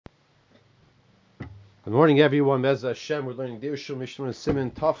Good morning, everyone. Bez Hashem, we're learning Dirshul Mishnah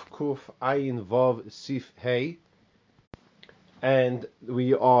Siman Taf Kuf Ayin Vav Sif Hey, and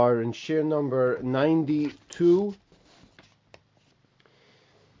we are in shir number 92.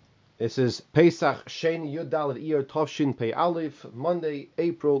 This is Pesach Sheni Yudal Iyar Tovshin Pei Aleph, Monday,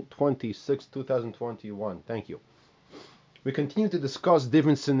 April 26, 2021. Thank you. We continue to discuss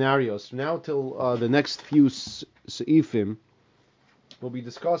different scenarios from now till the next few seifim. We'll be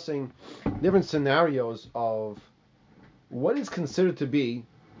discussing different scenarios of what is considered to be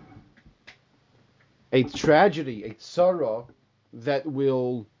a tragedy, a tzara, that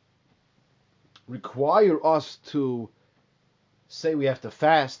will require us to say we have to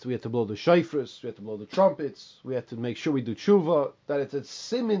fast, we have to blow the shofars, we have to blow the trumpets, we have to make sure we do tshuva, that it's a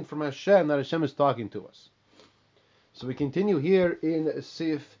simin from Hashem, that Hashem is talking to us. So we continue here in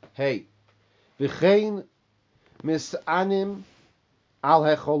Sif Hey. V'chein mis'anim al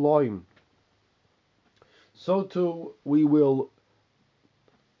hecholoim. So too we will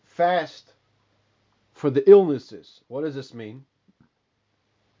fast for the illnesses. What does this mean?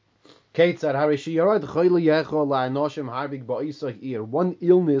 One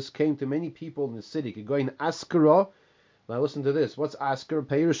illness came to many people in the city. Going Askara. Now listen to this. What's Askara?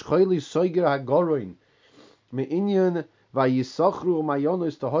 Peirish choyli soiger hagoroin. Me'inyan vayisachru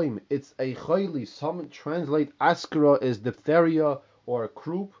mayonos tahoim. It's a choyli. Some translate Askara as diphtheria or a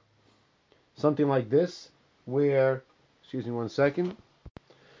croup. Something like this. Where, excuse me one second,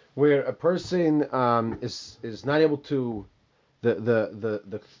 where a person is not able to,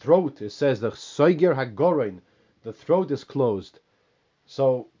 the throat, it says the soiger hagoroin, the throat is closed.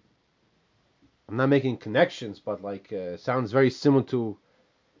 So I'm not making connections, but like sounds very similar to,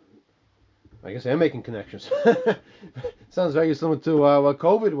 I guess I'm making connections. Sounds very similar to what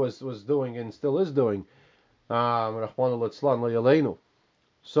COVID was doing and still is doing.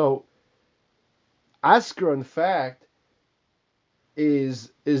 So Askar, in fact, is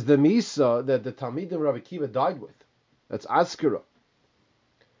the Misa that the Talmidim Rabbi Akiva died with. That's Askara.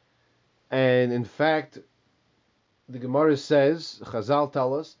 And in fact, the Gemara says, Chazal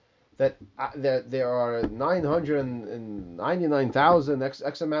tell us, that there are 999,000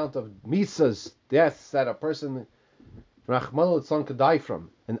 X amount of Misas, deaths, that a person, Rachmana litzlan, could die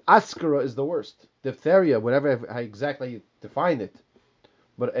from. And Askara is the worst. Diphtheria, whatever how exactly you define it.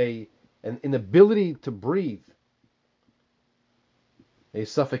 But an inability to breathe. A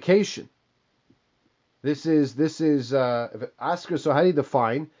suffocation. This is Askar. So how do you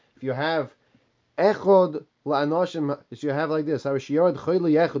define? If you have echod la'anoshim, if you have like this,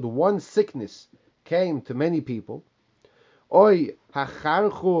 one sickness came to many people. Oy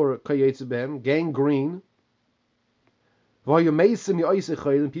hacharchur kayetzebem, gangrene.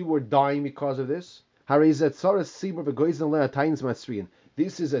 And people were dying because of this. This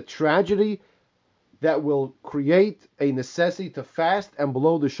is a tragedy that will create a necessity to fast and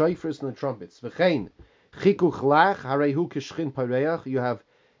blow the shofars and the trumpets. You have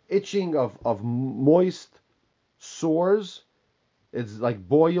itching of moist sores. It's like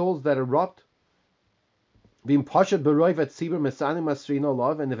boils that erupt. And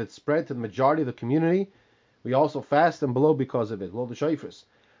if it's spread to the majority of the community, we also fast and blow because of it. Blow the shofars.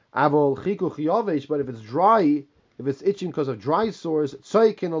 But if it's dry, if it's itching because of dry sores,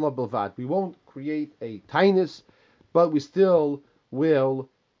 we won't create a tinus, but we still will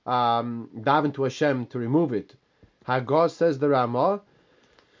daven to Hashem to remove it. Hagar says the Ramah,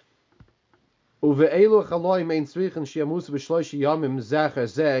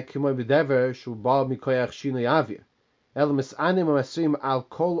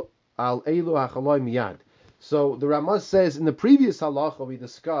 so the Ramah says in the previous halacha we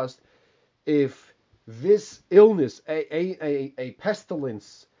discussed, if this illness, a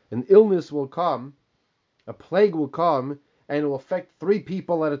pestilence, an illness will come, a plague will come, and it will affect 3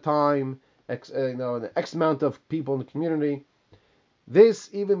 people at a time, an X amount of people in the community.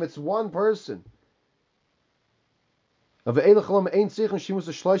 This, even if it's one person, it doesn't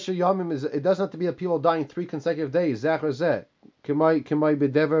have to be that people dying 3 consecutive days,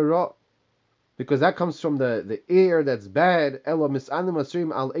 because that comes from the air that's bad.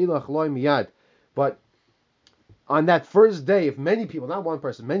 But on that first day, if many people, not one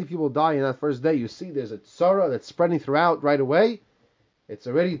person, many people die in that first day, you see there's a tzara that's spreading throughout right away, it's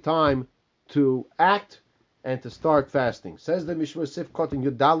already time to act and to start fasting. Says the Mishmur Sifkot in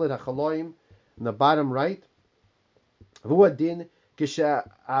Yudalit HaChaloim, in the bottom right, Vuadin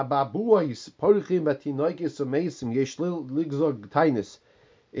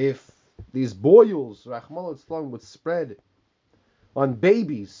if these boils, Rachmana litzlan, would spread on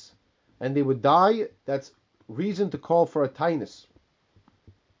babies and they would die, that's reason to call for a tinus.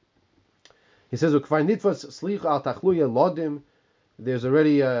 He says, "Ukvay nitvas slicha al tachluya lodim." There's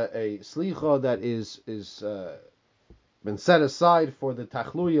already a slicha that is been set aside for the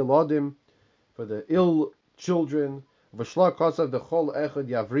tachluya lodim, for the ill children. V'shla kasav dechol echad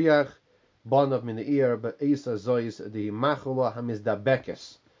yavriach banav min eir be'isa zois the machula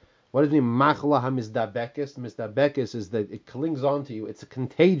hamizdabekes. What does it mean, machula hamizdabekes? Mizdabekes is that it clings on to you. It's a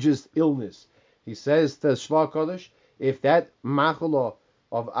contagious illness. He says to Shla Kodesh, if that machula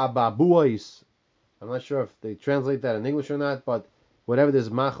of ababuais, I'm not sure if they translate that in English or not, but whatever this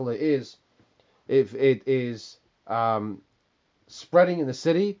machula is, if it is spreading in the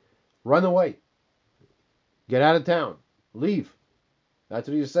city, run away. Get out of town. Leave. That's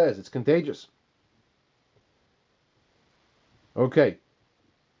what he says. It's contagious. Okay.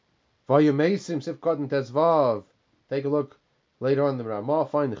 Vayomesim Sifkot and Tezvav. Take a look later on in the Ramah.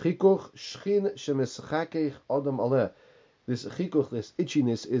 Find Chikuch Shchin Shemischakech Adam Aleh. This chikuch, this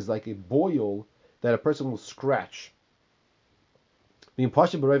itchiness, is like a boil that a person will scratch. Being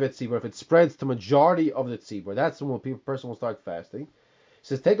pasha b'rovet tzibur, if it spreads to majority of the tzibur, that's when a person will start fasting. He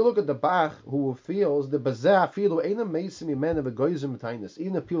says, take a look at the Bach who feels the bazeh afilu eina meisim imena v'goyzim b'tainis.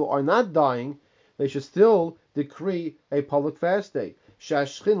 Even if people are not dying, they should still decree a public fast day.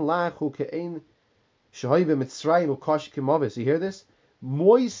 Shashchin lachu ke'ein shahoy v'mitzrayim u'kash kimavis. You hear this?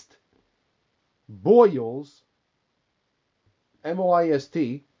 Moist boils, moist,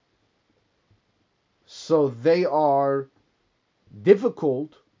 so they are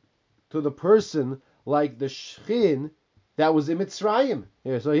difficult to the person like the shchin that was in Mitzrayim.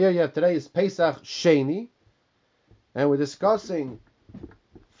 So here you have, today is Pesach Sheni, and we're discussing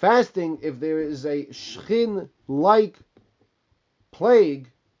fasting if there is a shchin-like plague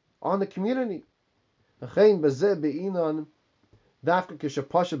on the community. In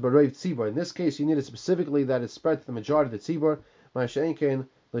this case, you need it specifically that it spread to the majority of the tzibur,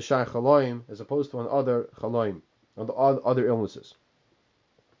 as opposed to on other chaloim, on the other illnesses.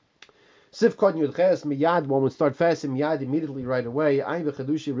 Sifkot Yudches miyad, one would start fasting miyad immediately right away. You have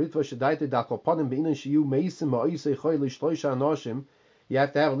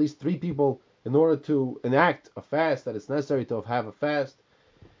to have at least 3 people in order to enact a fast, that it's necessary to have a fast.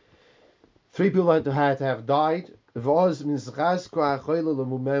 3 people had to have died. Then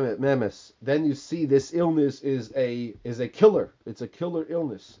you see this illness is a killer. It's a killer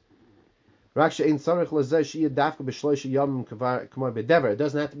illness. It doesn't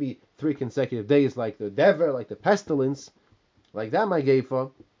have to be 3 consecutive days like the dever, like the pestilence, like that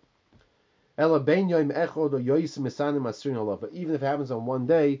Mageifa. But even if it happens on one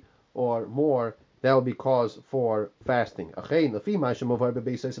day or more, that will be cause for fasting. According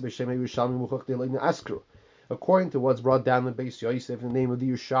to what's brought down in Beis Yosef in the name of the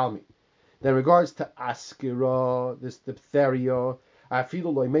Yerushalmi. Then in regards to askira, this diphtheria,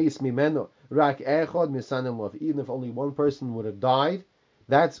 even if only one person would have died,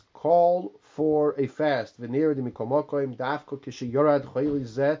 that's called for a fast. Now,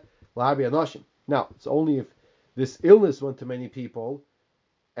 it's only if this illness went to many people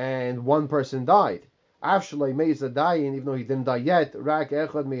and one person died. Even though he didn't die yet, but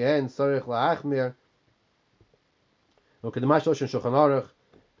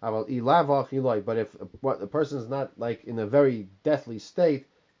if the person is not like in a very deathly state,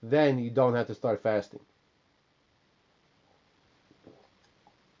 then you don't have to start fasting.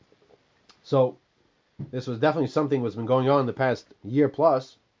 So this was definitely something that's been going on in the past year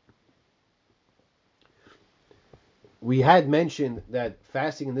plus. We had mentioned that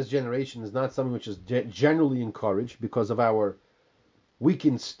fasting in this generation is not something which is generally encouraged because of our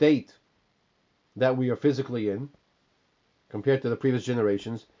weakened state that we are physically in compared to the previous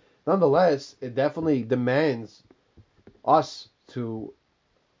generations. Nonetheless, it definitely demands us to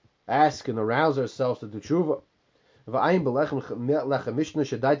ask and arouse ourselves to do tshuva. The Lechem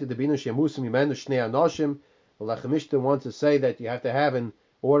Mishnah wants to say that you have to have, in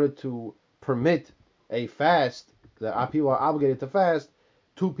order to permit a fast, that people are obligated to fast,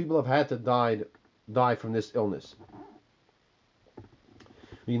 2 people have had to die from this illness.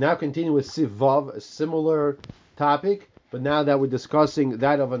 We now continue with Sivav, a similar topic, but now that we're discussing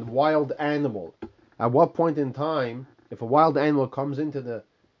that of a wild animal. At what point in time, if a wild animal comes into the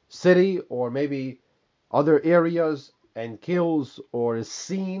city or maybe other areas and kills or is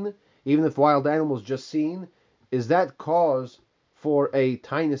seen, even if wild animal is just seen, is that cause for a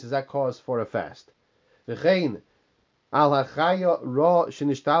tinus? Is that cause for a fast? For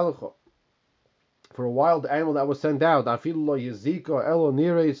a wild animal that was sent out, even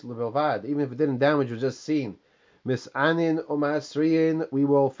if it didn't damage, it was just seen. Misanin umasriin, we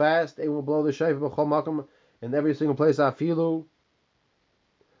will fast and will blow the shofar b'chol makom in every single place. Afilu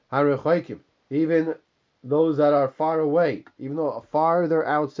harechaykim, Even those that are far away, even though farther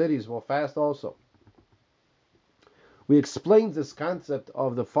out cities, will fast also. We explained this concept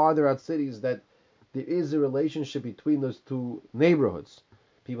of the farther out cities, that there is a relationship between those two neighborhoods.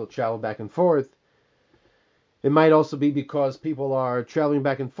 People travel back and forth. It might also be because people are traveling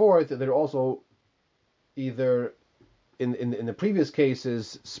back and forth, they're also either, in the previous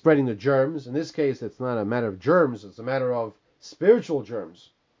cases, spreading the germs. In this case, it's not a matter of germs, it's a matter of spiritual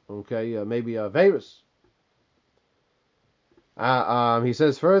germs. Okay, maybe a virus. He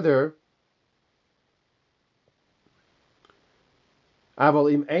says further,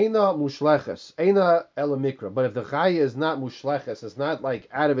 Aval im eina mushleches, eina elamikra. But if the chaya is not mushleches, it's not like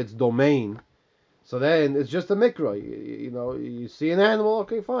out of its domain, so then it's just a mikra. You see an animal,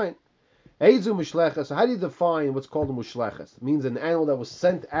 okay, fine. Eizu mushleches. So how do you define what's called a mushleches? It means an animal that was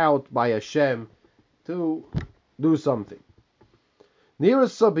sent out by Hashem to do something. If the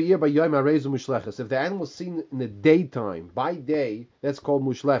animal is seen in the daytime, by day, that's called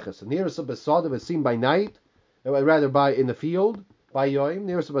mushleches. Nearest a basada, if it's seen by night, or rather by in the field, by yoim,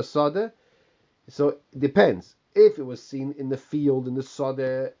 nearest a basada. So it depends. If it was seen in the field, in the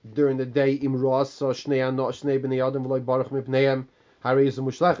sada, during the day, if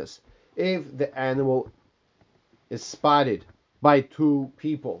the animal is spotted by two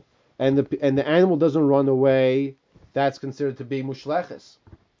people, and the animal doesn't run away, that's considered to be mushleches.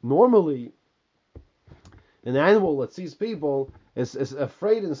 Normally, an animal that sees people is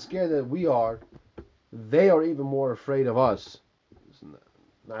afraid and scared that we are. They are even more afraid of us.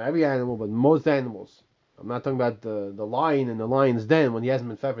 Not every animal, but most animals. I'm not talking about the lion in the lion's den when he hasn't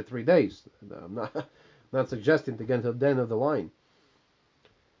been fed for 3 days. I'm not suggesting to get into the den of the lion.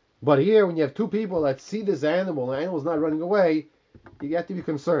 But here, when you have two people that see this animal, the animal's not running away, you have to be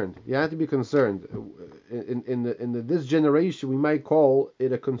concerned. You have to be concerned. In this generation, we might call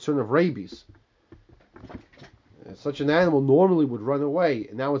it a concern of rabies. Such an animal normally would run away,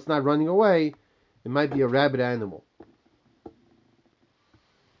 and now it's not running away. It might be a rabid animal.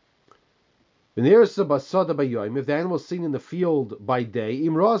 If the animal is seen in the field by day, if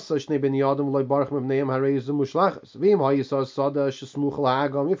it was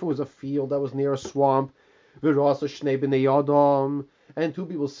a field that was near a swamp, and two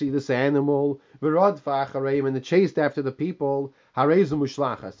people see this animal, and they chased after the people,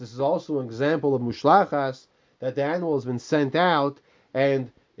 this is also an example of mushlachas, that the animal has been sent out,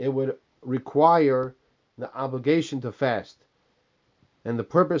 and it would require the obligation to fast. And the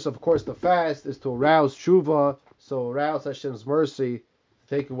purpose, of course, to fast is to arouse tshuva, so arouse Hashem's mercy to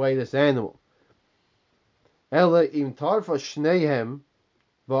take away this animal. If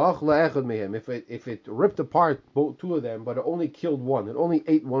it ripped apart both two of them, but it only killed one, it only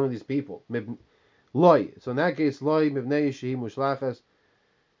ate one of these people. Loy. So in that case, loy mivnei shehi mushlachas.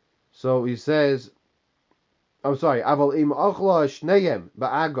 So he says, I'm sorry, aval im achla shneim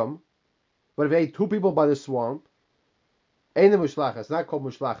ba'agam. But if it ate two people by the swamp, ain't mushlachas, not called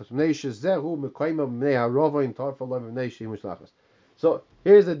mushlachas. So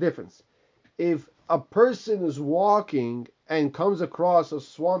here's the difference. If a person is walking and comes across a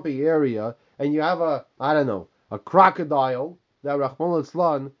swampy area, and you have a crocodile that Rahman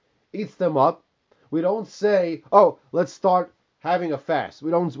al eats them up, we don't say, oh, let's start having a fast.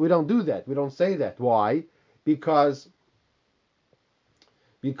 We don't do that. We don't say that. Why? Because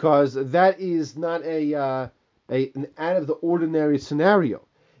that is not an out of the ordinary scenario.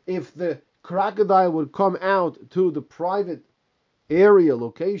 If the crocodile would come out to the private area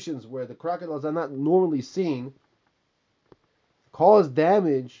locations where the crocodiles are not normally seen, cause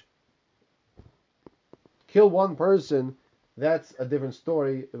damage, kill one person, that's a different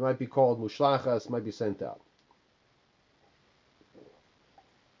story. It might be called mushlachas, might be sent out.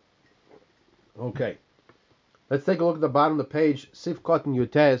 Okay. Let's take a look at the bottom of the page, Sifkot and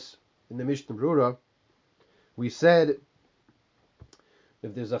Yutes, in the Mishnah Brura. We said,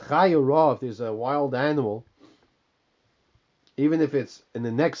 if there's a chaya ra, if there's a wild animal, even if it's in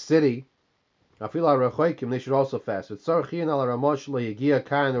the next city, they should also fast. So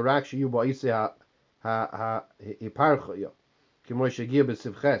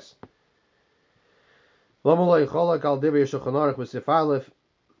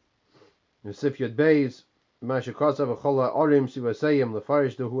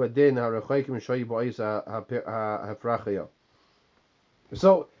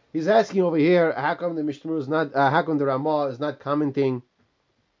he's asking over here, how come the Mishnah is not, how come the Ramah is not commenting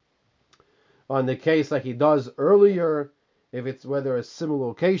on the case like he does earlier, if it's whether a similar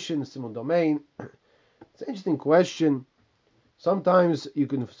location, similar domain? It's an interesting question. Sometimes you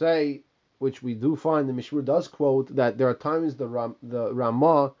can say, which we do find the Mishmur does quote, that there are times the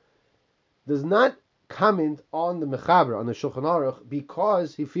Ramah does not comment on the Mechaber, on the Shulchan Aruch,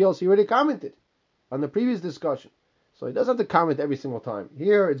 because he feels he already commented on the previous discussion. So he doesn't have to comment every single time.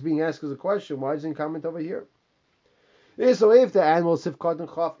 Here it's being asked as a question, why doesn't he comment over here? So if the animal Sifkat and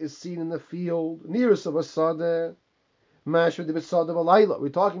Chaf is seen in the field, nearest of a Sadeh, Mashra de Besada Balayla. We're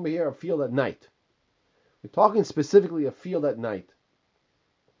talking about here a field at night. We're talking specifically a field at night.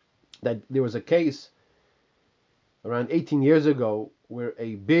 That there was a case around 18 years ago where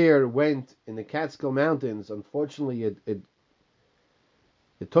a bear went in the Catskill Mountains. Unfortunately, it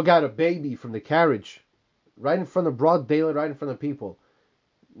took out a baby from the carriage right in front of broad daylight, right in front of people.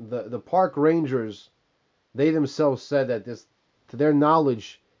 The park rangers, they themselves said that this, to their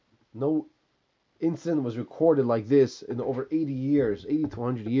knowledge, no incident was recorded like this in over 80 years, 80 to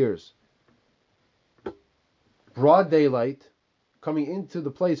 100 years. Broad daylight, coming into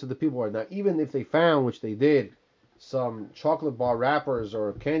the place where the people are. Now, even if they found, which they did, some chocolate bar wrappers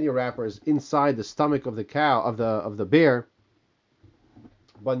or candy wrappers inside the stomach of the cow, of the bear,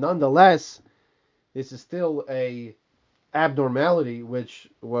 but nonetheless, this is still a abnormality which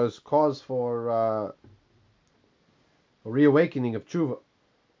was cause for a reawakening of tshuva.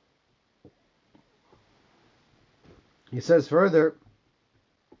 He says further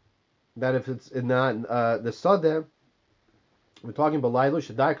that if it's in the Sadeh, we're talking about Lailu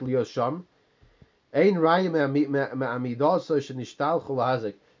Shadak Liyosham, Ein Rayim Amidasa Shenishtal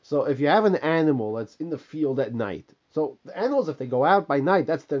Chulazik. So if you have an animal that's in the field at night, so the animals, if they go out by night,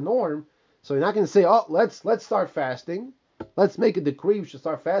 that's their norm. So you're not going to say, oh, let's start fasting. Let's make a decree we should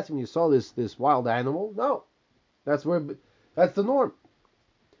start fasting when you saw this wild animal. No, that's the norm.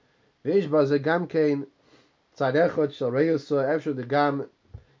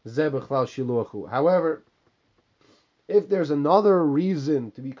 However, if there's another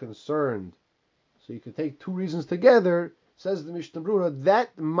reason to be concerned, so you could take two reasons together, says the Mishnah Brura,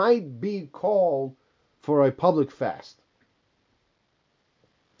 that might be called for a public fast.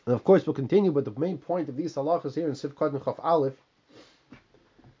 And of course we'll continue, but the main point of these halachas here in Sifkat and Chaf Aleph,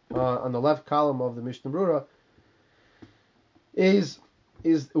 on the left column of the Mishnah Brura, is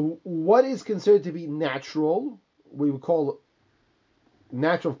what is considered to be natural. We would call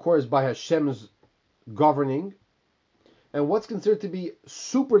natural, of course, by Hashem's governing, and what's considered to be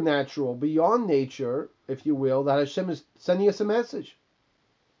supernatural, beyond nature, if you will, that Hashem is sending us a message.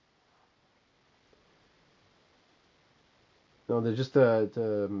 Just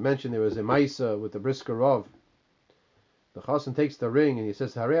to mention, there was a Maisa with the Brisker Rav. The Chassan takes the ring and he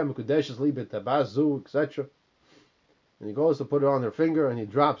says, Harei HaMekudesh libet tabazu, etc. And he goes to put it on their finger and he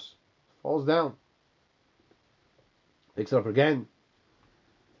drops, falls down, picks it up again.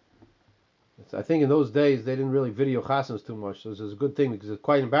 I think in those days they didn't really video Chassans too much, so this is a good thing because it's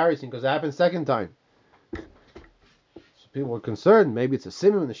quite embarrassing because it happened second time. So people were concerned, maybe it's a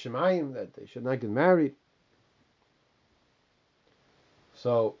simon in the Shemayim that they should not get married.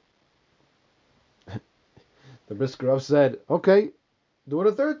 So the Brisker Rav said, okay, do it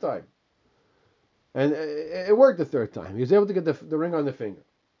a third time. And it worked the third time. He was able to get the ring on the finger.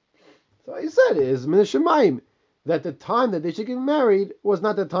 So he said it is min Shemayim that the time that they should get married was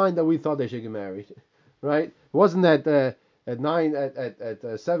not the time that we thought they should get married. Right? It wasn't at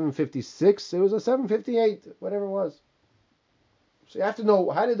 7:56, it was at 7:58, whatever it was. So you have to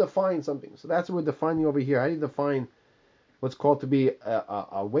know how to define something. So that's what we're defining over here. How do you define what's called to be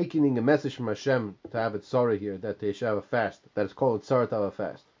awakening a message from Hashem to have a tzara here, that they should have a fast, that it's called a tzara to have a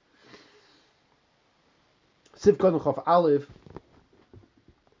fast. Sifkat and Chaf Aleph.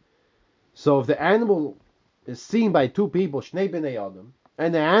 So if the animal is seen by two people, Shnei Bnei Adam,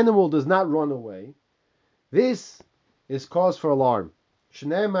 and the animal does not run away, this is cause for alarm.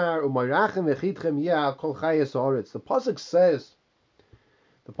 Shneimar u'mayrachem v'chitchem yeh kol chayes haaretz. The pasuk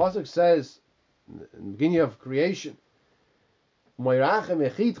says in the beginning of creation, u'mayrachem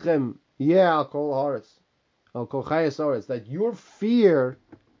v'chitchem yeh kol haaretz, al kol chayes haaretz, that your fear,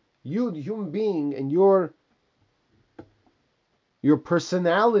 you the human being, and your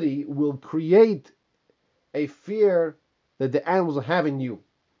personality will create a fear that the animals will have in you.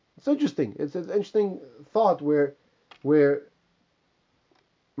 It's interesting. It's an interesting thought where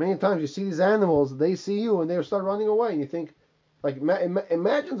many times you see these animals, they see you and they start running away, and you think, like,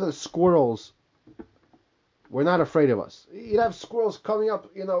 imagine the squirrels were not afraid of us. You'd have squirrels coming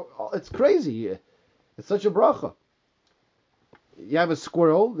up, it's crazy. It's such a bracha. You have a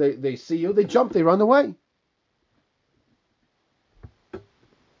squirrel, they see you, they jump, they run away.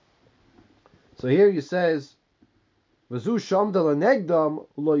 So here he says, this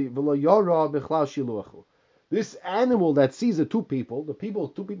animal that sees the two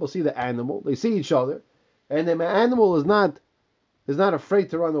people see the animal, they see each other, and the animal is not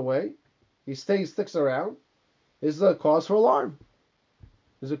afraid to run away. he sticks around, is a cause for alarm.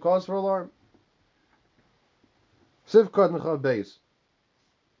 Is a cause for alarm. Sivkot Nechav Beis.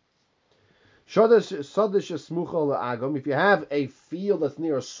 If you have a field that's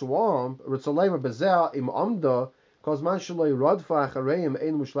near a swamp, if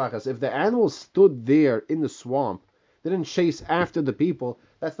the animal stood there in the swamp, didn't chase after the people,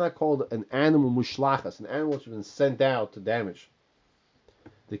 that's not called an animal mushlachas, an animal which has been sent out to damage.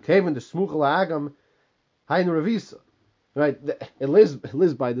 The cave in the smuchal agam, hainu revisa, right? It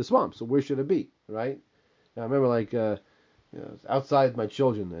lives by the swamp, so where should it be, right? Now, I remember outside my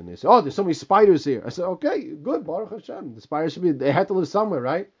children, and they say, "Oh, there's so many spiders here." I said, "Okay, good, Baruch Hashem. The spiders they had to live somewhere,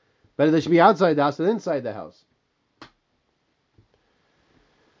 right? Better they should be outside the house than inside the house."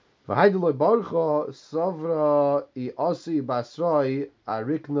 And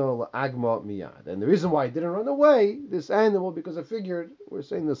the reason why it didn't run away, this animal, because I figured, we're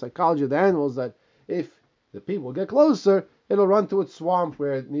saying the psychology of the animals, that if the people get closer, it'll run to its swamp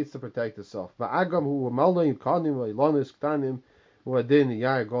where it needs to protect itself. It's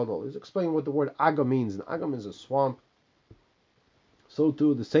explaining what the word agam means. And agam is a swamp. So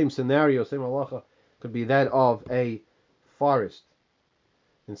too, the same scenario, same halacha, could be that of a forest.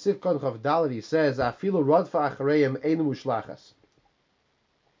 In Sivkon Chav Dalet he says, "Afilu rodfa achareim einu mushlachas."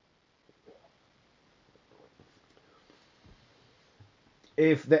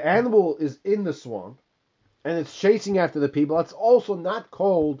 If the animal is in the swamp and it's chasing after the people, that's also not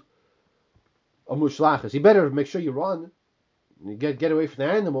called a mushlachas. You better make sure you run, you get away from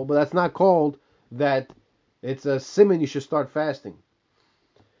the animal, but that's not called that. It's a siman you should start fasting.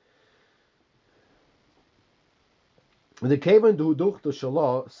 The kaven du duchte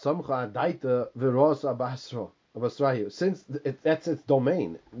shala samcha daita viros abasrayu. That's its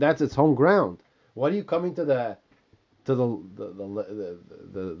domain, that's its home ground. What are you coming to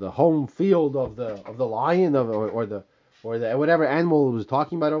the home field of the lion or the whatever animal it was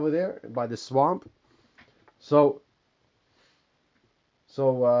talking about over there by the swamp? So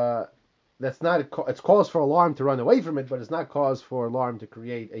that's not it's cause for alarm to run away from it, but it's not cause for alarm to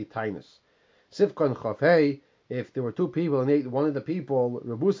create a tinus. Sivkon chafei. If there were two people and one of the people,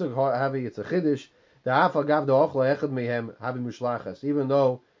 Rebusag Havi, it's a Chiddush, the Afa Gav the Ochla Echad Mehem Havi Mushlachas. Even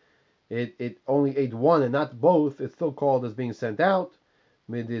though it only ate one and not both, it's still called as being sent out.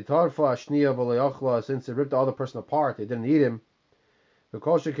 Miditarfa Ashniya V'Leochla, since it ripped the other person apart, it didn't eat him. The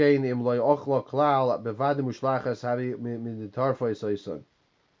Koshakain Im Leochla Klal Bevad Mushlachas Havi Miditarfa Isoison.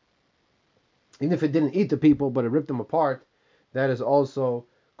 Even if it didn't eat the people, but it ripped them apart, that is also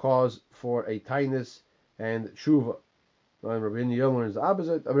cause for a tinus and tshuva. Rabbi Yoel learns the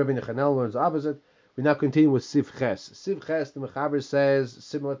opposite. Rabbi Nechanel learns the opposite. We now continue with Siv Ches. Siv Ches, the Mechaber says,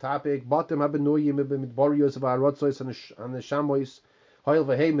 similar topic. Batim habenuyim midbarios of arotzois and the shamois. Hoil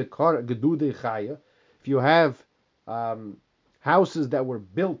v'hei mekar gedude chaya. If you have houses that were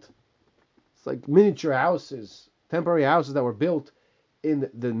built, it's like miniature houses, temporary houses that were built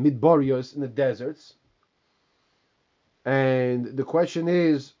in the midbarios, in the deserts. And the question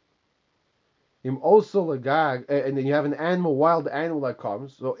is, also lagag, and then you have an animal, wild animal that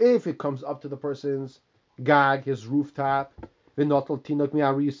comes. So if it comes up to the person's gag, his rooftop, v'notel tinok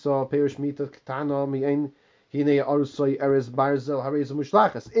mi'arisa perish mita ketana mi'en hinei arusoi eres barzel harez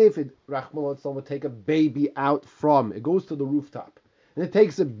mushlachas. If it rachmol would take a baby out from, it goes to the rooftop and it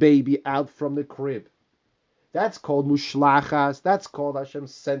takes a baby out from the crib. That's called mushlachas. That's called Hashem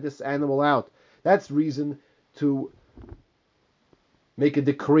sent this animal out. That's reason to make a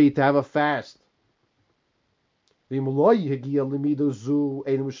decree to have a fast. But if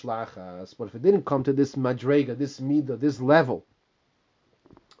it didn't come to this madrega, this midah, this level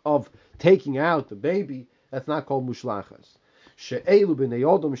of taking out the baby, that's not called mushlachas.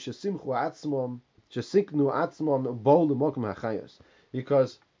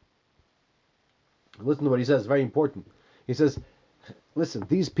 Because listen to what he says, very important. He says, listen,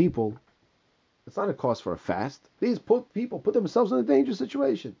 these people, it's not a cause for a fast. These people put themselves in a dangerous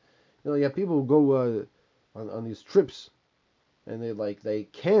situation. You have people who go on these trips, and they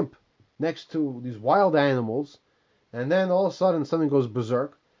camp next to these wild animals, and then all of a sudden something goes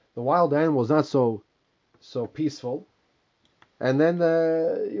berserk. The wild animal is not so peaceful, and then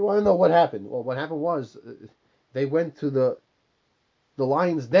you want to know what happened. Well, what happened was they went to the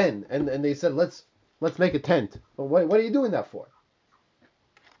lion's den, and they said, let's make a tent. Well, what are you doing that for?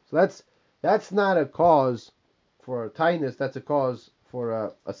 So that's not a cause for a tinus. That's a cause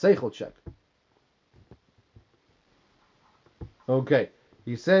for a seichel check. Okay,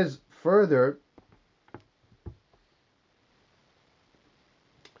 he says further.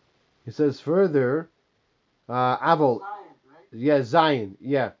 Avol. Zion, right? Yeah, Zion.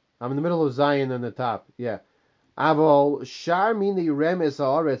 Yeah, I'm in the middle of Zion on the top. Yeah. Avol shar mini remes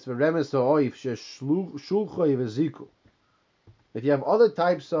haaretz v'remes ha'oif sheshulchoi v'ziku. If you have other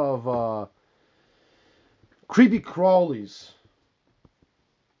types of creepy crawlies,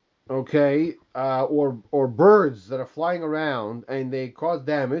 okay, or birds that are flying around and they cause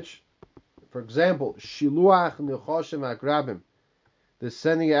damage. For example, shiluach nechoshem akrabim, the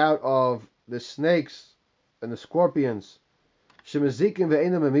sending out of the snakes and the scorpions. Shemazikim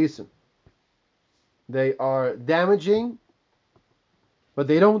ve'enam emisim. They are damaging, but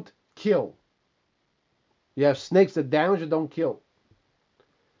they don't kill. You have snakes that damage and don't kill.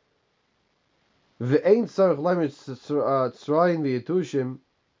 Ve'ein tzarich lemer tzrayin v'yetushim.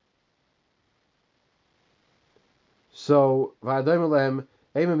 So v'adayim alehem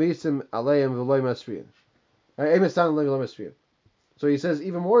eim emisim aleim v'loy masriyin. Eim esan aleim v'loy masriyin. So he says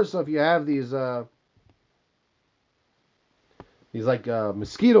even more so if you have these like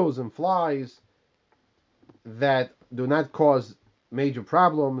mosquitoes and flies that do not cause major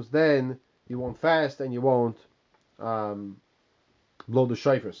problems, then you won't fast and you won't blow the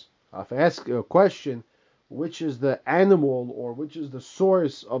shofars. If I ask a question, which is the animal or which is the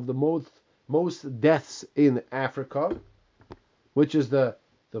source of the most deaths in Africa, which is the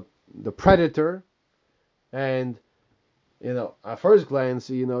predator, and at first glance,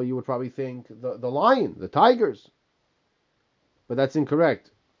 you would probably think the lion, the tigers, but that's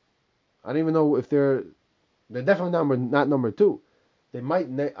incorrect. I don't even know if they're definitely not number 2. They might.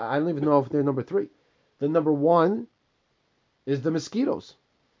 I don't even know if they're number 3. The number 1 is the mosquitoes.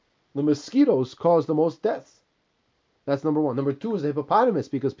 The mosquitoes cause the most deaths. That's number 1. Number 2 is the hippopotamus,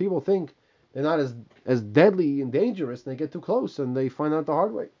 because people think they're not as deadly and dangerous, and they get too close and they find out the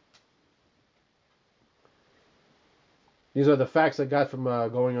hard way. These are the facts I got from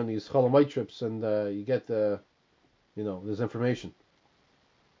going on these Cholamite trips, and you get this information.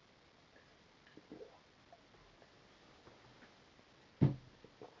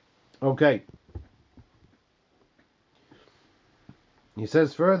 Okay. He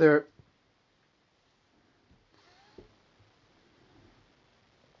says further,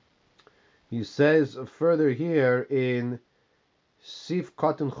 here in Sif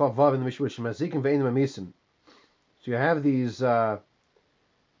Katan Chavav in the Mishmur Shemazikim Ve'enim Amisim. So you have these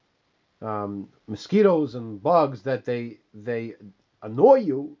mosquitoes and bugs that they annoy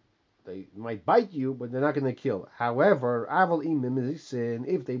you, they might bite you, but they're not going to kill. However,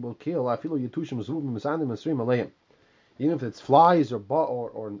 if they will kill, even if it's flies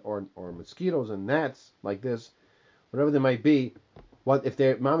or mosquitoes and gnats like this, whatever they might be, if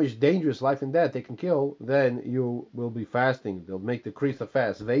they're mamish dangerous, life and death, they can kill, then you will be fasting. They'll make the crease of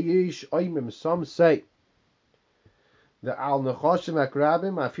fast. Some say the al nechoshim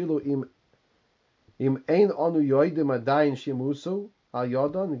akrabim afilu im ein anu yoidim adayin shimusu al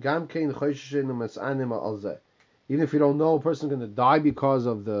yodon gam kein choshin umasanim al zeh. Even if you don't know a person's going to die because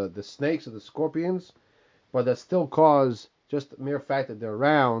of the snakes or the scorpions, but that still cause just the mere fact that they're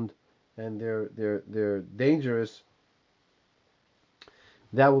around and they're dangerous,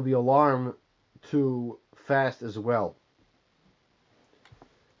 that will be alarm to fast as well.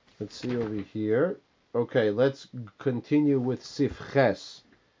 Let's see over here. Okay, let's continue with Sif Ches.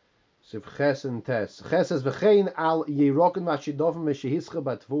 Sif Ches and Tes. Ches says, V'chein al yiroken mashidovim meshehischa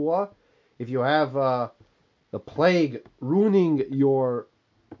batvua. If you have the plague ruining your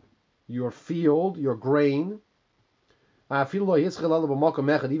field, your grain, even if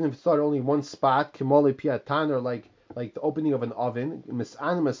it started only one spot, kimoli piatan, or like the opening of an oven,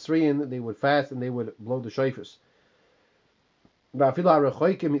 they would fast and they would blow the shofars.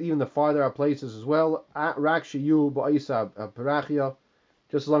 Even the farther out places as well,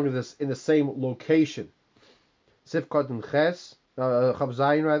 just as long as it's in the same location. Sifkat and Ches,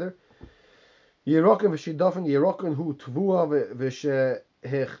 Chavzayin rather. Yeroken v'shidofen, Yeroken hu tvua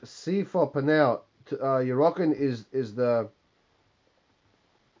v'shehechsifa panel. Yeroken is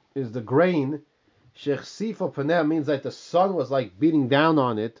the grain. Shechsifa panel means that the sun was like beating down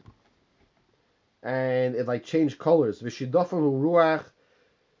on it, and it like changed colors. V'shidofen hu ruach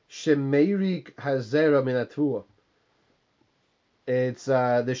shemeirik hazera minatua. It's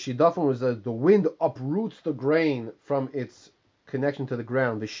the shidafon was the wind uproots the grain from its connection to the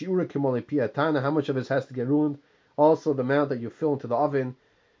ground. The shiura kimole piatana, how much of it has to get ruined? Also the amount that you fill into the oven.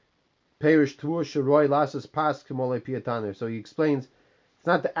 Perish tuur shiroi lasas pas kimole piatana. So he explains it's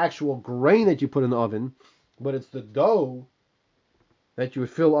not the actual grain that you put in the oven, but it's the dough that you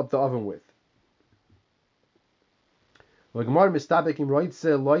fill up the oven with. We're talking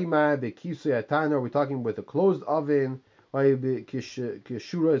with a closed oven, or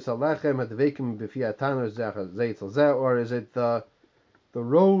is it the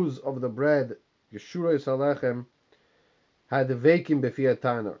rows of the bread, Yeshurei Salechem, had the vacuum befia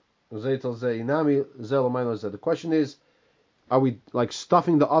tanner. The question is, are we like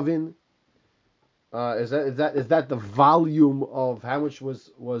stuffing the oven? Is that the volume of how much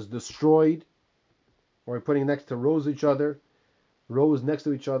was destroyed? Or are we putting next to rows next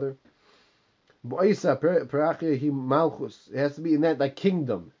to each other? It has to be in that like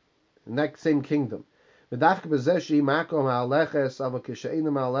kingdom, in that same kingdom. Has to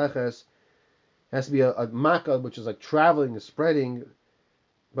be a makkah, which is like traveling and spreading.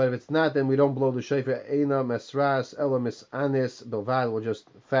 But if it's not, then we don't blow the shofar. Eina mesras ela misanis bilvad. We'll just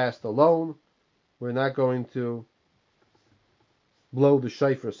fast alone. We're not going to blow the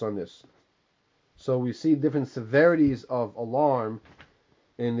shofars on this. So we see different severities of alarm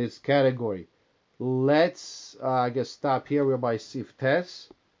in this category. Let's, stop here. We're by Sif Tes.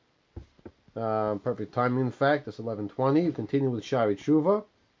 Perfect timing, in fact. It's 11:20. You continue with Shari Tshuva.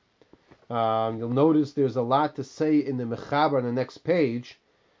 You'll notice there's a lot to say in the Mechaber on the next page,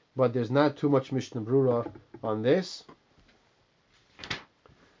 but there's not too much Mishnah Brura on this.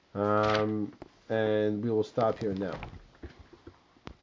 And we will stop here now.